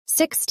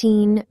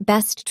16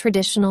 Best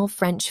Traditional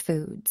French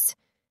Foods.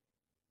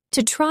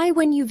 To try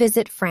when you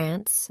visit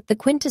France, the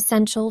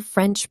quintessential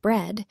French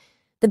bread,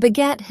 the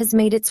baguette has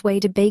made its way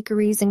to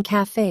bakeries and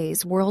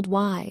cafes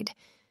worldwide,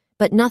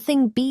 but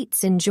nothing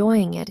beats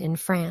enjoying it in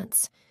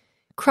France.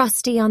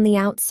 Crusty on the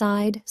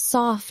outside,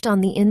 soft on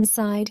the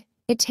inside,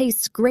 it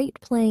tastes great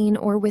plain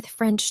or with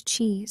French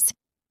cheese.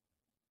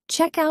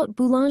 Check out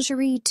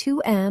Boulangerie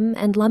 2M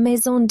and La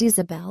Maison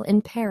d'Isabelle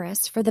in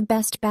Paris for the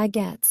best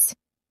baguettes.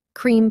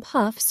 Cream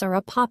puffs are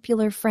a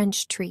popular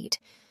French treat.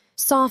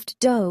 Soft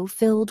dough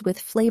filled with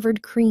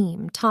flavored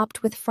cream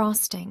topped with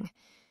frosting.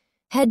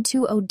 Head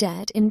to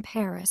Odette in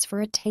Paris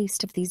for a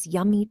taste of these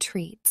yummy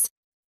treats.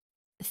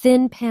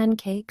 Thin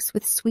pancakes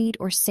with sweet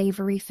or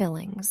savory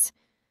fillings.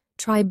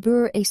 Try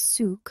beurre et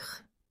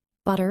sucre,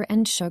 butter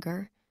and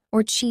sugar,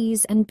 or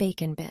cheese and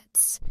bacon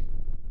bits.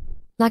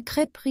 La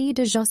Crêperie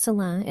de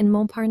Josselin in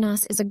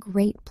Montparnasse is a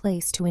great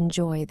place to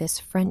enjoy this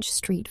French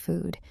street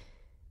food.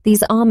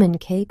 These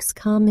almond cakes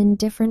come in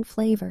different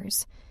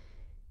flavors.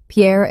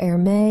 Pierre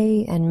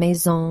Hermé and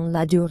Maison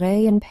La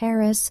Durée in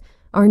Paris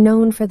are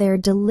known for their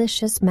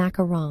delicious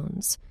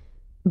macarons.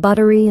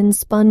 Buttery and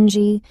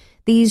spongy,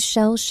 these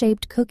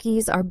shell-shaped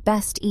cookies are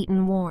best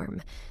eaten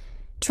warm.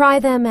 Try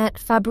them at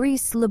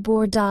Fabrice Le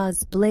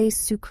Bourda's Blé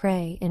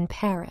Sucré in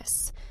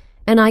Paris,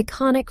 an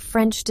iconic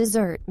French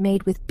dessert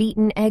made with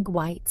beaten egg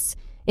whites.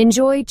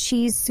 Enjoy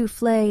cheese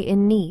soufflé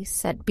in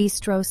Nice at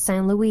Bistro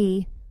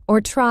Saint-Louis, or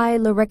try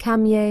le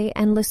recamier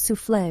and le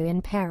soufflé in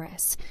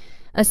Paris,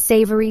 a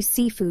savory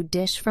seafood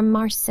dish from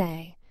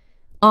Marseille.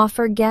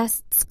 Offer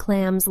guests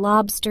clams,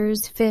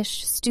 lobsters,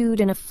 fish stewed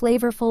in a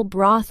flavorful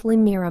broth le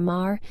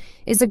Miramar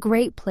is a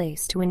great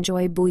place to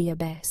enjoy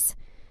bouillabaisse.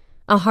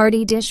 A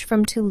hearty dish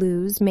from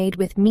Toulouse made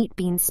with meat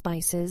bean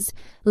spices,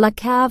 La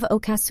Cave au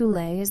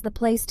cassoulet is the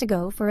place to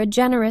go for a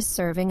generous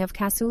serving of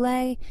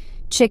cassoulet,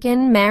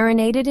 chicken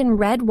marinated in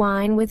red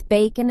wine with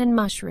bacon and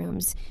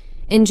mushrooms.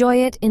 Enjoy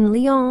it in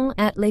Lyon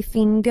at Les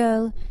Fines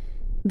Gueules,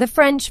 the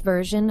French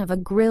version of a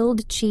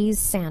grilled cheese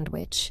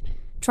sandwich.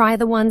 Try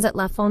the ones at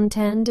La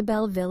Fontaine de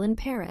Belleville in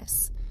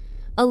Paris,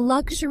 a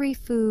luxury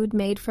food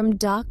made from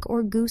duck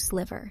or goose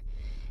liver.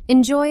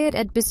 Enjoy it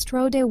at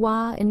Bistrot des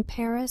Rois in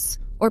Paris,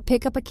 or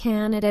pick up a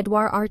can at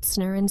Edouard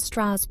Artzner in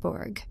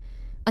Strasbourg.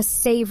 A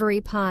savory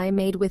pie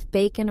made with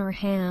bacon or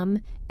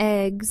ham,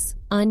 eggs,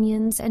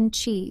 onions, and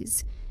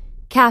cheese.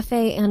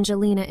 Café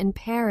Angelina in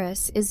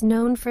Paris is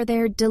known for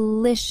their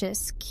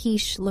delicious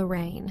quiche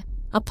Lorraine,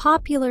 a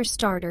popular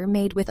starter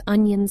made with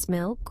onions,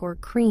 milk, or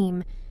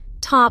cream,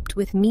 topped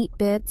with meat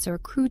bits or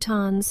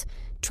croutons.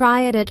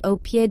 Try it at Au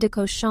Pied de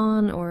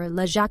Cochon or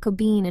La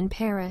Jacobine in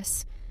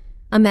Paris,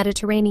 a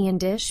Mediterranean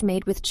dish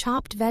made with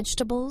chopped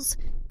vegetables,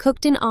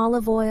 cooked in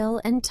olive oil,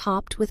 and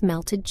topped with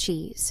melted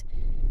cheese.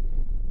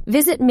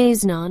 Visit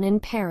Maisnon in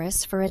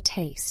Paris for a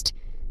taste.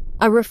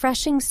 A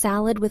refreshing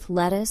salad with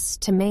lettuce,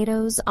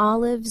 tomatoes,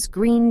 olives,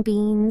 green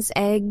beans,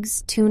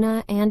 eggs,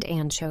 tuna, and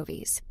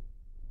anchovies.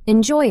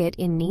 Enjoy it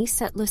in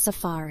Nice at Le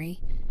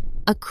Safari.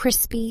 A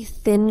crispy,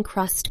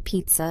 thin-crust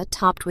pizza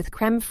topped with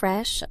crème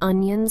fraîche,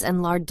 onions,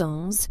 and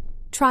lardons.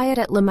 Try it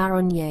at Le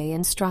Marronnier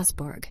in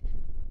Strasbourg.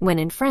 When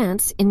in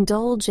France,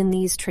 indulge in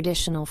these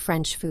traditional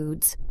French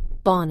foods.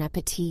 Bon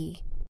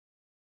appétit.